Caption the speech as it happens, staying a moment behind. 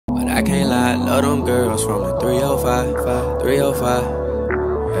305. Love them girls from the 305. 305.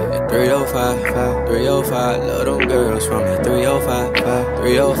 305. 305. Love them girls from the 305.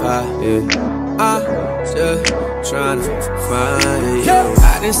 305. Yeah. I just trying to find you.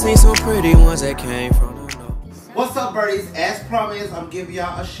 I done seen some pretty ones that came from the north. What's up, birdies? As promised, I'm giving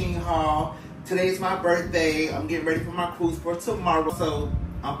y'all a Shein haul. Today's my birthday. I'm getting ready for my cruise for tomorrow, so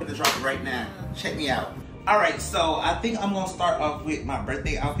I'm gonna drop it right now. Check me out. Alright, so I think I'm gonna start off with my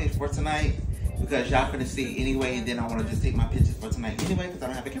birthday outfit for tonight because y'all finna see it anyway, and then I wanna just take my pictures for tonight anyway because I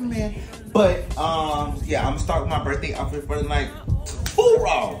don't have a cameraman. But yeah, I'm gonna start with my birthday outfit for tonight.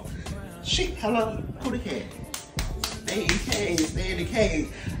 Hoorah! Shit, hello, who the cat? Stay in the cage, stay in the cage.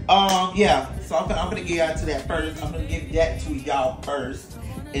 Yeah, so I'm gonna get y'all to that first. I'm gonna give that to y'all first,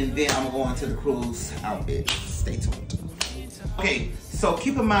 and then I'm gonna go into the cruise outfit. Stay tuned. Okay, so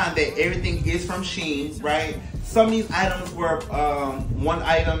keep in mind that everything is from Shein, right? Some of these items were one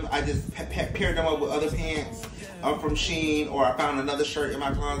item. I just paired them up with other pants from Shein, or I found another shirt in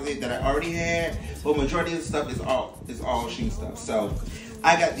my closet that I already had. But majority of the stuff is all Shein stuff. So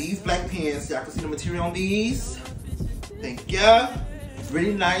I got these black pants. Y'all can see the material on these. Thank ya.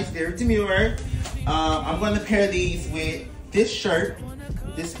 Really nice, very demure. I'm going to pair these with this shirt,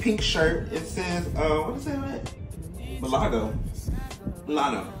 this pink shirt. It says, what is that? Milano.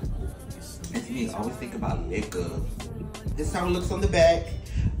 And to me, I always think about liquor. This is how it looks on the back.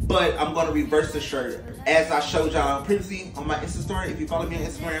 But I'm going to reverse the shirt. As I showed y'all previously on my Insta story, if you follow me on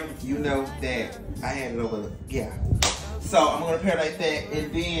Instagram, you know that I had it over, yeah. So I'm going to pair it like that.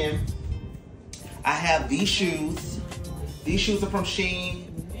 And then I have these shoes. These shoes are from Shein.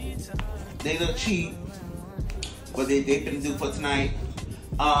 They look cheap, but they finna do for tonight.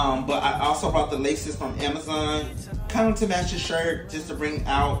 But I also brought the laces from Amazon, kind of to match the shirt, just to bring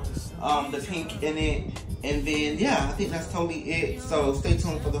out the pink in it. And then, yeah, I think that's totally it. So stay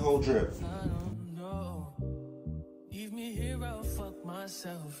tuned for the whole drip. Leave me here, I'll fuck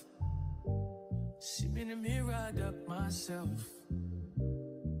myself. See me in the mirror, I duck myself.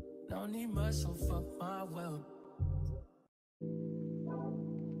 Don't need myself, fuck my wealth.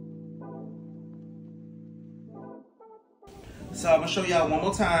 So I'm gonna show y'all one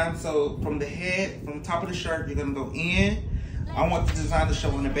more time. So from the head, from the top of the shirt, you're gonna go in. I want the design to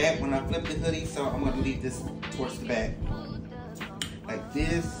show on the back when I flip the hoodie, so I'm gonna leave this towards the back. Like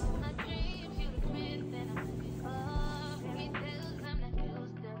this.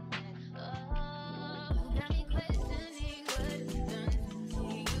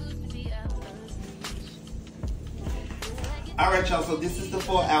 Alright, y'all, so this is the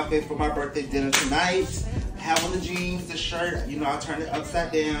full outfit for my birthday dinner tonight. I have on the jeans, the shirt, you know, I turned it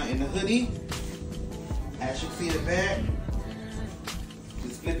upside down, in the hoodie. As you can see in the back,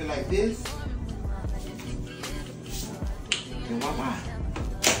 just flip it like this. And voila,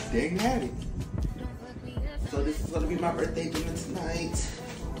 there you have it. So this is gonna be my birthday dinner tonight.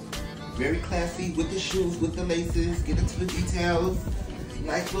 Very classy with the shoes, with the laces, get into the details.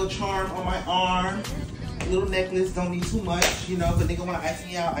 Nice little charm on my arm. Little necklace, don't need too much, you know, if a nigga wanna ice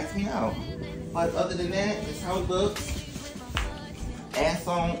me out, ice me out. But other than that, that's how it looks. Ass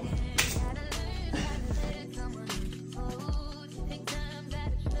on.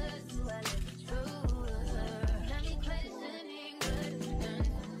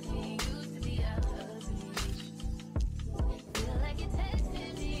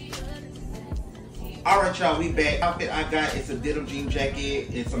 Alright, y'all, we back. Outfit I got is a denim jean jacket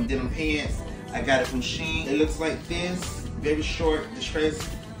and some denim pants. I got it from Shein. It looks like this. Very short, distressed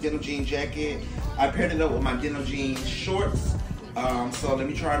denim jean jacket. I paired it up with my denim jean shorts. So let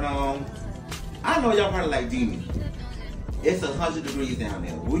me try it on. I know y'all probably like Demi. It's 100 degrees down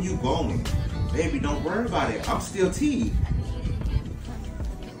there. Where you going? Baby, don't worry about it. I'm still T.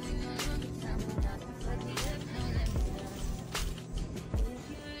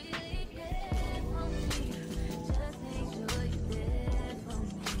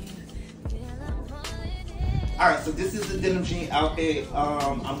 Alright, so this is the denim jean outfit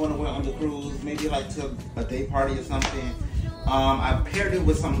I'm gonna wear on the cruise, maybe like to a day party or something. I paired it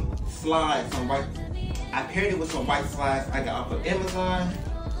with some slides, I paired it with some white slides I got off of Amazon.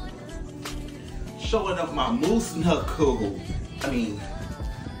 Showing up my moose knuckle. I mean,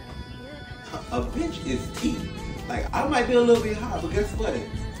 a bitch is tea. Like, I might be a little bit hot, but guess what?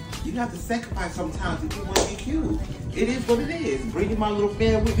 You have to sacrifice sometimes if you want to be cute. It is what it is. Bringing my little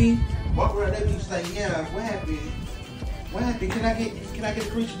fan with me. Walk around that beach like, yeah, what happened? What happened? Can I get a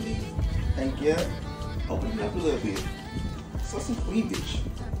creature, please? Thank you. Open it up a little bit. So some cleavage.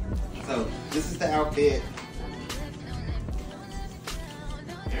 So this is the outfit.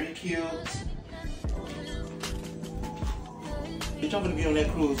 Very cute. Bitch, I'm gonna be on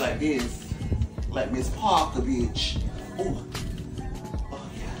that cruise like this. like Miss Parker, bitch. Ooh. Oh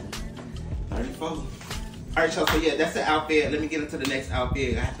yeah. 34. All right, y'all. So yeah, that's the outfit. Let me get into the next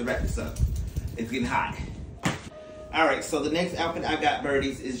outfit. I have to wrap this up. It's getting hot. All right. So the next outfit I got,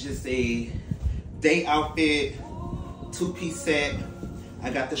 birdies, is just a day outfit, 2-piece set. I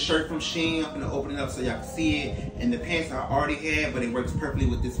got the shirt from Shein. I'm gonna open it up so y'all can see it. And the pants I already had, but it works perfectly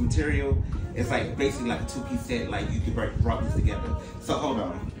with this material. It's like basically like a 2-piece set, like you could rock this together. So hold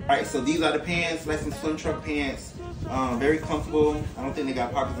on. All right, so these are the pants, like some swim truck pants. Very comfortable. I don't think they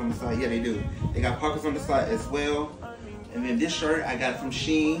got pockets on the side. Yeah, they do. They got pockets on the side as well. And then this shirt I got from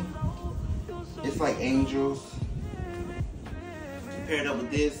Shein. It's like angels. Paired up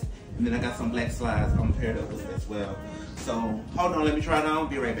with this. And then I got some black slides I'm paired up with as well. So hold on, let me try it on.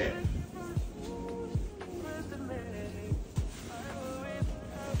 Be right back.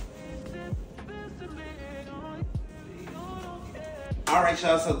 All right,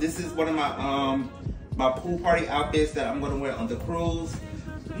 y'all. So this is one of my my pool party outfits that I'm gonna wear on the cruise.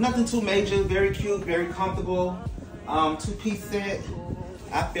 Nothing too major. Very cute, very comfortable. 2-piece set.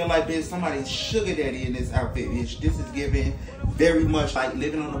 I feel like there's somebody's sugar daddy in this outfit, bitch. This is giving very much like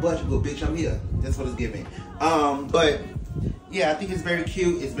living on a budget, but bitch, I'm here. That's what it's giving. But yeah, I think it's very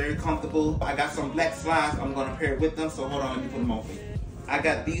cute. It's very comfortable. I got some black slides. I'm gonna pair it with them. So hold on, let me put them on for you. I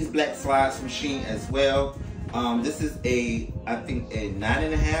got these black slides from Shein as well. This is I think a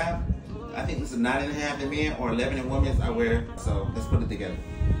 9.5. I think this is a 9.5 in men or 11 in women's. I wear. So let's put it together.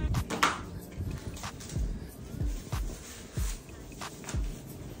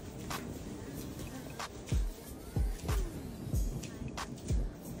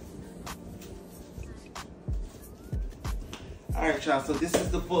 All right, y'all, so this is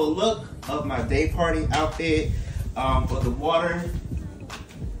the full look of my day party outfit for the water.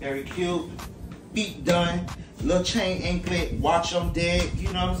 Very cute. Feet done. Little chain anklet. Watch them dead.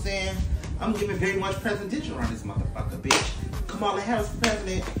 You know what I'm saying? I'm giving very much presidential around this motherfucker, bitch. Kamala Harris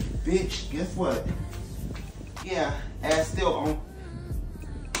president. Bitch, guess what? Yeah, ass still on.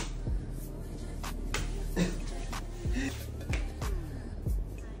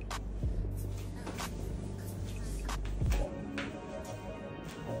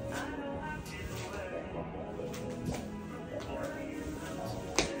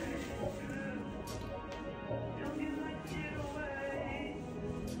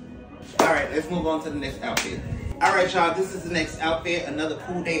 Alright, let's move on to the next outfit. Alright, y'all, this is the next outfit. Another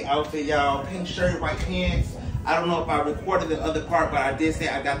pool day outfit, y'all. Pink shirt, white pants. I don't know if I recorded the other part, but I did say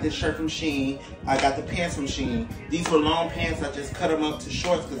I got this shirt from Shein. I got the pants from Shein. These were long pants. I just cut them up to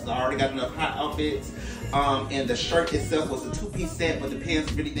shorts because I already got enough hot outfits. And the shirt itself was a 2-piece set, but the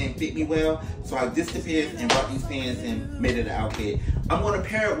pants really didn't fit me well. So I ditched the pants and brought these pants and made it an outfit. I'm going to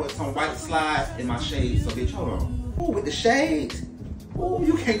pair it with some white slides in my shades. So, bitch, hold on. Ooh, with the shades. Ooh,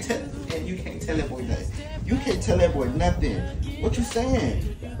 you can't tell that boy nothing. You can't tell that boy nothing. What you saying?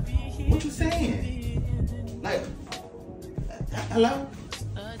 What you saying? Like, hello?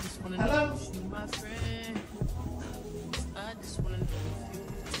 Hello?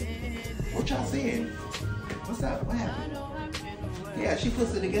 What y'all saying? What's up? What happened? Yeah, she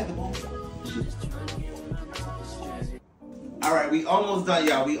puts it together, boy. All right, we almost done,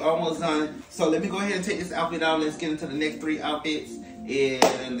 y'all. We almost done. So let me go ahead and take this outfit out. Let's get into the next 3 outfits.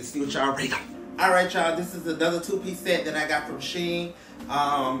 And let's see what y'all ready. All right, y'all, this is another 2-piece set that I got from Shein.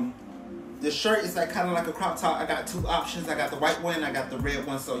 The shirt is like kind of like a crop top. I got 2 options. I got the white one and I got the red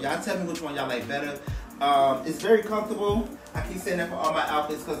one. So y'all tell me which one y'all like better. It's very comfortable. I keep saying that for all my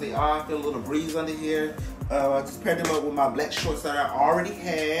outfits because they are. I feel a little breeze under here. I just paired them up with my black shorts that I already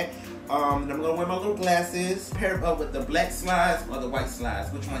had. And I'm gonna wear my little glasses. Pair them up with the black slides or the white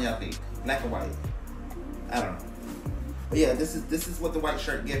slides. Which one y'all think? Black or white? I don't know. But yeah, this is what the white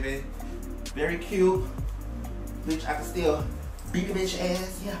shirt giving. Very cute. Bitch, I can still beat the bitch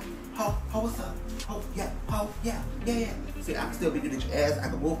ass. Yeah. Ho, what's up? Ho, yeah. See, I can still beat the bitch ass. I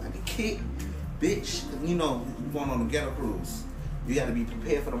can move, I can kick. Bitch, you know, you going on a ghetto cruise. You gotta be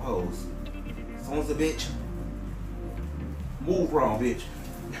prepared for them hoes. Someone's a bitch. Move wrong, bitch.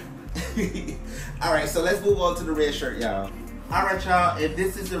 Alright, so let's move on to the red shirt, y'all. Alright, y'all, and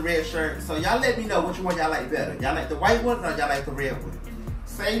this is the red shirt. So y'all let me know which one y'all like better. Y'all like the white one or y'all like the red one?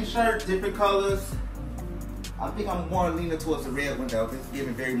 Same shirt, different colors. I think I'm more leaning towards the red one though. It's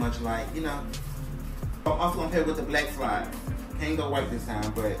giving very much like, you know. I'm also gonna pair with the black slide. Can't go white this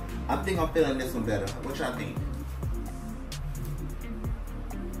time, but I think I'm feeling this one better. What y'all think?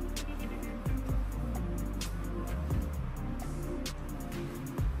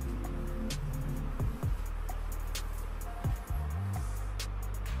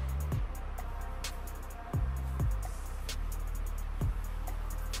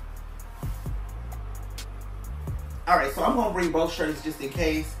 Alright, so I'm gonna bring both shirts just in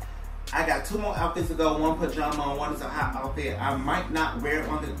case. I got 2 more outfits to go. One pajama, one is a hot outfit. I might not wear it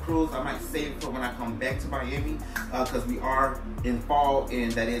on the cruise. I might save it for when I come back to Miami, because we are in fall,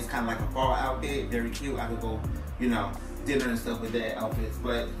 and that is kind of like a fall outfit. Very cute. I could go, you know, dinner and stuff with that outfits.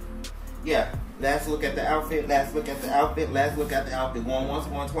 But yeah, let's look at the outfit. Let's look at the outfit. Let's look at the outfit. Going once,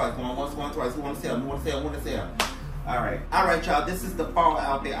 going twice. Going once, going twice. Who want to sell? Who want to sell? Who want to sell? Alright, y'all. This is the fall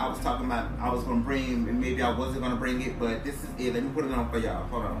outfit I was talking about. I was gonna bring, and maybe I wasn't gonna bring it, but this is it. Let me put it on for y'all.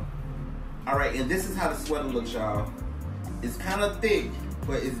 Hold on. Alright, and this is how the sweater looks, y'all. It's kind of thick,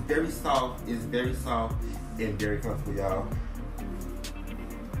 but it's very soft. It's very soft and very comfortable, y'all.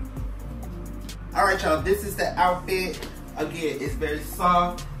 Alright, y'all. This is the outfit. Again, it's very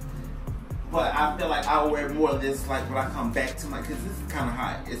soft, but I feel like I'll wear more of this like when I come back to my, because this is kind of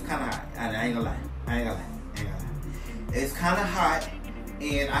hot. It's kind of hot. I ain't gonna lie. I ain't gonna lie. It's kind of hot,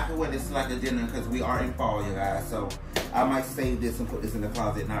 and I can wear this to like a dinner because we are in fall, you guys. So I might save this and put this in the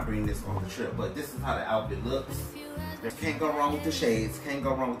closet, not bring this on the trip. But this is how the outfit looks. Can't go wrong with the shades. Can't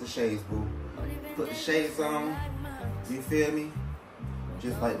go wrong with the shades, boo. Put the shades on. You feel me?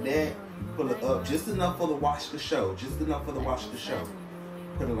 Just like that. Pull it up just enough for the wash to show. Just enough for the wash to show.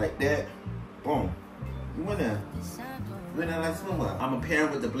 Put it like that. Boom. You went there. You went there like swimwear. I'm a pair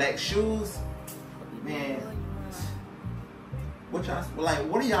with the black shoes. Man. What y'all, like,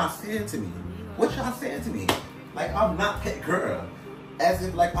 what are y'all saying to me? What y'all saying to me? Like, I'm not that girl. As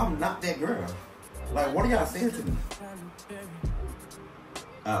if, like, I'm not that girl. Like, what are y'all saying to me?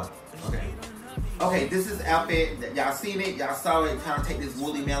 Oh, okay. Okay, this is the outfit. Y'all seen it. Y'all saw it. Kind of take this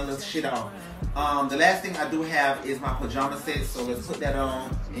woolly melon shit off. The last thing I do have is my pajama set. So let's put that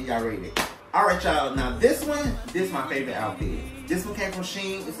on and y'all rate it. Alright, y'all. Now, this is my favorite outfit. This one came from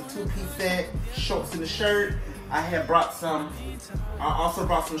Shein. It's a 2-piece set. Shorts and a shirt. I also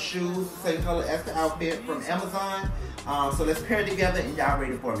brought some shoes, same color as the outfit from Amazon. So let's pair it together and y'all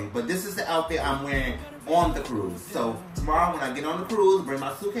rate it for me. But this is the outfit I'm wearing on the cruise. So tomorrow when I get on the cruise, bring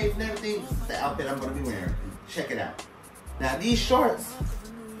my suitcase and everything, this is the outfit I'm gonna be wearing. Check it out. Now these shorts,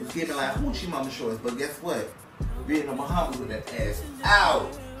 it's giving like hoochie mama shorts, but guess what? Being a Muhammad with that ass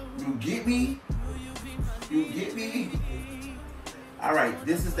out. You get me? You get me? Alright,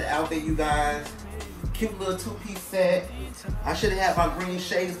 this is the outfit, you guys. Cute little 2-piece set. I should have had my green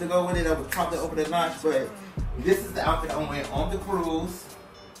shades to go with it. I would probably over the notch, but this is the outfit I'm wearing on the cruise.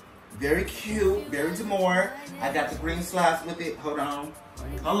 Very cute, very demure. I got the green slides with it. Hold on.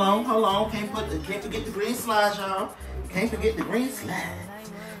 Hold on. Can't forget the green slides, y'all. Can't forget the green slides.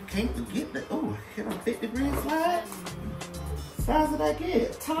 Can't forget the, oh, can I fit the green slides? Size did I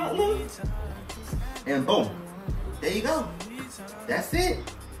get? Toddler? And boom. There you go. That's it.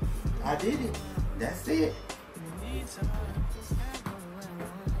 I did it. That's it.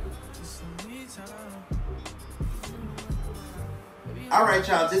 Alright,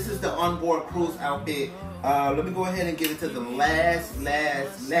 y'all, this is the onboard cruise outfit. Let me go ahead and get into the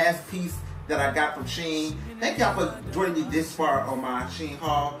last piece that I got from Shein. Thank y'all for joining me this far on my Shein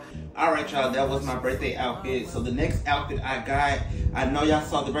haul. Alright, y'all, that was my birthday outfit. So the next outfit I got, I know y'all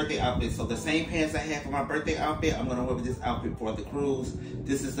saw the birthday outfit. So the same pants I had for my birthday outfit, I'm gonna wear with this outfit for the cruise.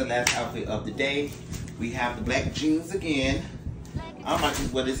 This is the last outfit of the day. We have the black jeans again. I might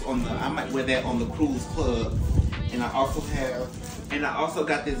just wear this on the, I might wear that on the cruise club. And I also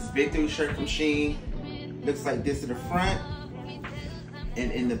got this Bday shirt from Shein. Looks like this in the front.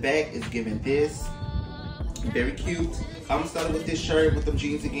 And in the back is giving this. Very cute. I'm gonna start with this shirt with them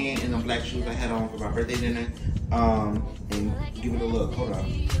jeans again and them black shoes I had on for my birthday dinner. And give it a look. Hold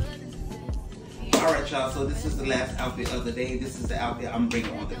on. Alright, y'all, so this is the last outfit of the day. This is the outfit I'm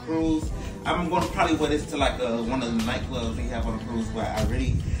bringing on the cruise. I'm going to probably wear this to like one of the nightclubs they have on the cruise, but I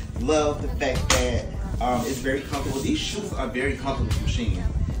really love the fact that it's very comfortable. These shoes are very comfortable from Shein.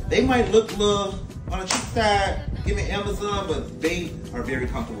 They might look a little on the cheap side, give me Amazon, but they are very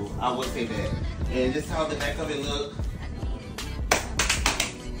comfortable. I would say that. And this is how the back of it look.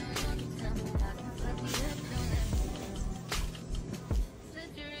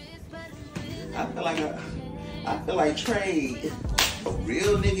 I feel like Trey, a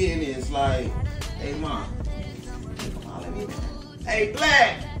real nigga in this, like, hey mom, let me, hey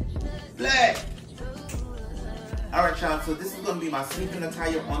Black. All right, y'all. So this is gonna be my sleeping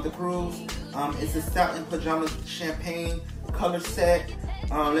attire on the cruise. It's a satin pajama champagne color set.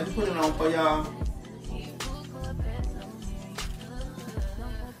 Let me put it on for y'all.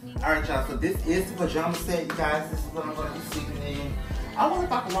 All right, y'all. So this is the pajama set, you guys. This is what I'm gonna be sleeping in. I wonder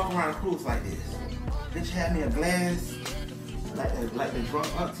if I can walk around a cruise like this. Bitch had me a glass, like the drunk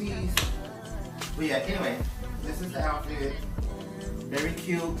aunties. But yeah, anyway, this is the outfit. Very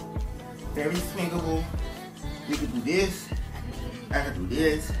cute, very swingable. We can do this. I can do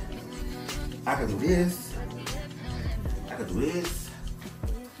this. I can do this. I can do this.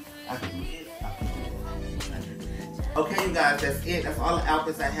 I can do this. Okay, you guys, that's it. That's all the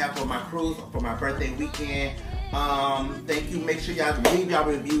outfits I have for my cruise for my birthday weekend. Thank you. Make sure y'all leave y'all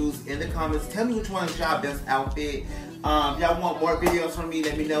reviews in the comments. Tell me which one is y'all best outfit. Y'all want more videos from me,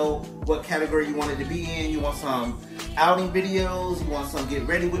 let me know what category you want it to be in. You want some outing videos, you want some get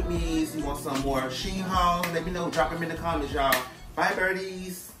ready with me's, you want some more Shein hauls, let me know. Drop them in the comments, y'all. Bye,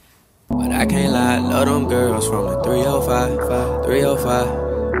 birdies. But I can't lie, love them girls from the 305,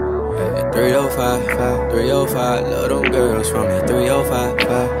 305. 305, 305, love them girls from the 305,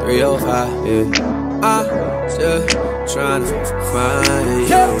 305, yeah. I'm just trying to find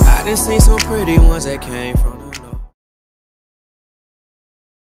you. I done seen some pretty ones that came from